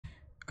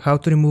How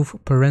to remove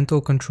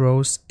parental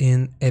controls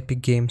in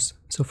Epic Games.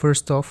 So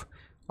first off,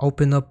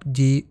 open up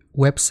the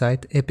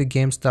website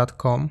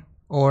epicgames.com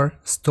or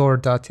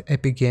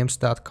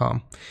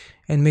store.epicgames.com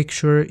and make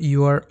sure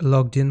you are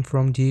logged in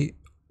from the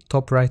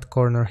top right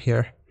corner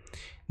here.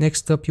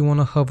 Next up, you want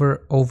to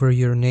hover over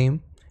your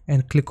name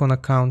and click on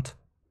account.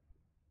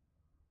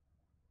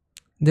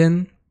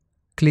 Then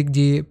click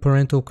the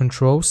parental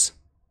controls,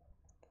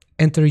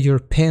 enter your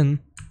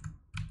PIN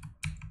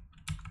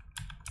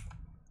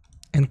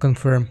and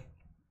confirm.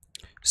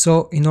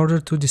 So in order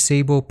to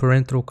disable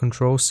parental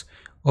controls,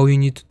 all you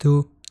need to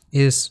do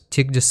is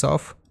tick this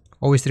off.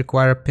 Always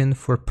require a PIN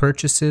for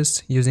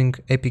purchases using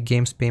Epic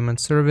Games payment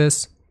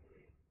service.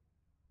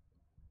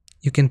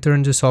 You can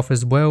turn this off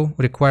as well,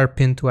 require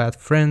PIN to add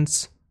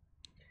friends.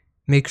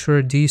 Make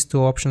sure these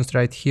two options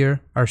right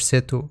here are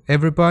set to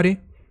everybody,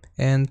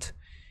 and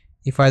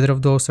if either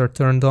of those are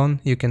turned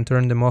on, you can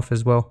turn them off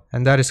as well.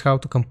 And that is how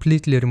to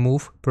completely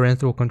remove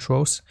parental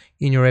controls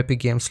in your Epic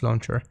Games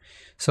launcher.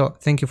 So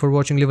thank you for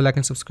watching, leave a like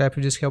and subscribe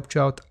if this helped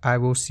you out. I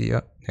will see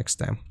you next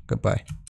time. Goodbye.